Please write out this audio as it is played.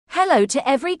Hello to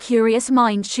every curious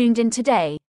mind tuned in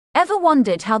today. Ever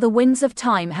wondered how the winds of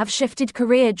time have shifted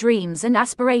career dreams and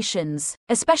aspirations,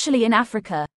 especially in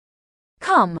Africa?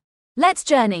 Come, let's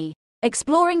journey,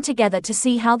 exploring together to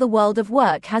see how the world of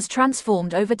work has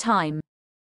transformed over time.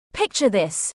 Picture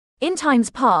this: in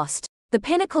times past, the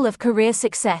pinnacle of career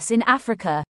success in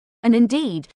Africa, and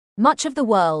indeed, much of the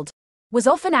world, was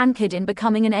often anchored in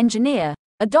becoming an engineer,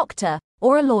 a doctor,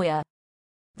 or a lawyer.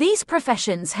 These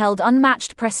professions held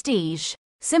unmatched prestige,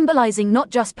 symbolizing not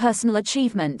just personal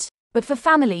achievement, but for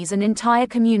families and entire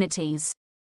communities.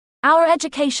 Our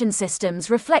education systems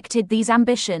reflected these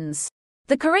ambitions.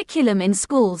 The curriculum in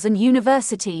schools and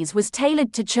universities was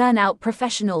tailored to churn out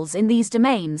professionals in these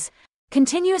domains,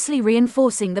 continuously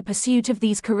reinforcing the pursuit of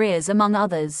these careers among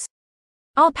others.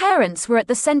 Our parents were at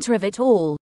the center of it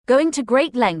all, going to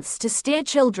great lengths to steer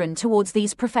children towards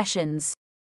these professions.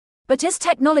 But as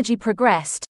technology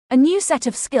progressed, a new set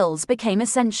of skills became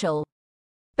essential.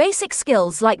 Basic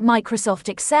skills like Microsoft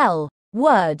Excel,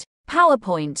 Word,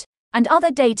 PowerPoint, and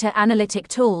other data analytic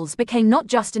tools became not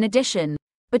just an addition,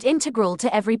 but integral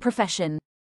to every profession.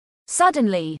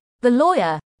 Suddenly, the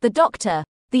lawyer, the doctor,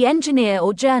 the engineer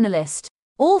or journalist,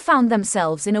 all found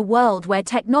themselves in a world where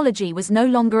technology was no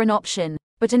longer an option,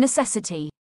 but a necessity.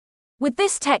 With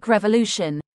this tech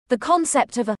revolution, the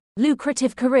concept of a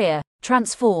lucrative career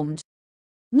transformed.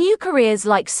 New careers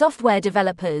like software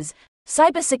developers,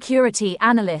 cybersecurity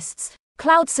analysts,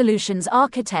 cloud solutions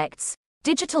architects,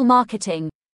 digital marketing,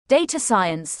 data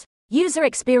science, user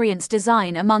experience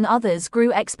design, among others,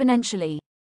 grew exponentially.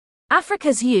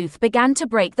 Africa's youth began to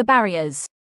break the barriers,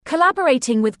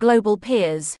 collaborating with global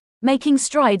peers, making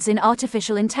strides in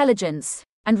artificial intelligence,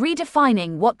 and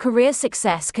redefining what career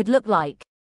success could look like.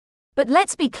 But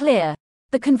let's be clear,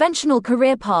 the conventional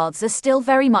career paths are still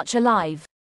very much alive.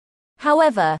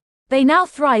 However, they now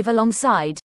thrive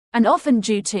alongside, and often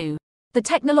due to, the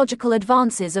technological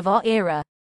advances of our era.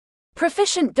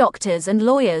 Proficient doctors and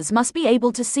lawyers must be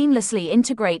able to seamlessly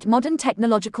integrate modern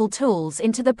technological tools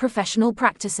into the professional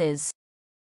practices.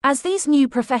 As these new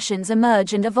professions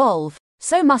emerge and evolve,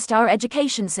 so must our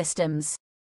education systems.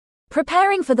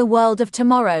 Preparing for the world of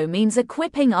tomorrow means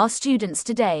equipping our students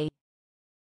today.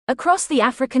 Across the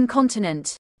African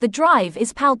continent, the drive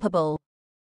is palpable.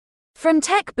 From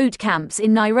tech boot camps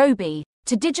in Nairobi,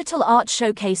 to digital art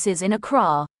showcases in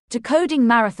Accra, to coding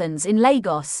marathons in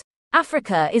Lagos,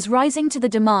 Africa is rising to the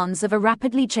demands of a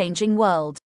rapidly changing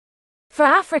world. For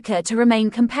Africa to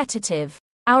remain competitive,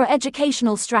 our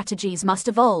educational strategies must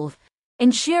evolve,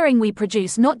 ensuring we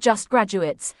produce not just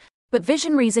graduates, but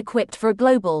visionaries equipped for a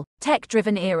global,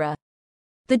 tech-driven era.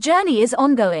 The journey is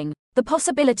ongoing, the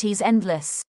possibilities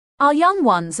endless. Our young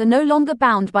ones are no longer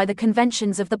bound by the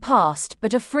conventions of the past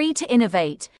but are free to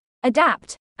innovate,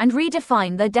 adapt, and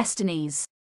redefine their destinies.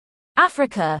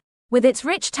 Africa, with its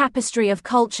rich tapestry of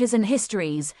cultures and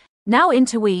histories, now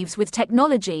interweaves with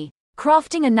technology,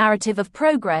 crafting a narrative of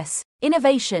progress,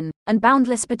 innovation, and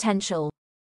boundless potential.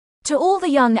 To all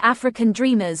the young African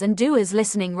dreamers and doers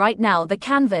listening right now, the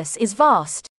canvas is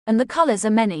vast, and the colors are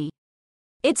many.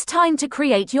 It's time to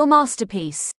create your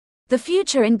masterpiece. The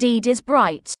future indeed is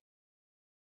bright.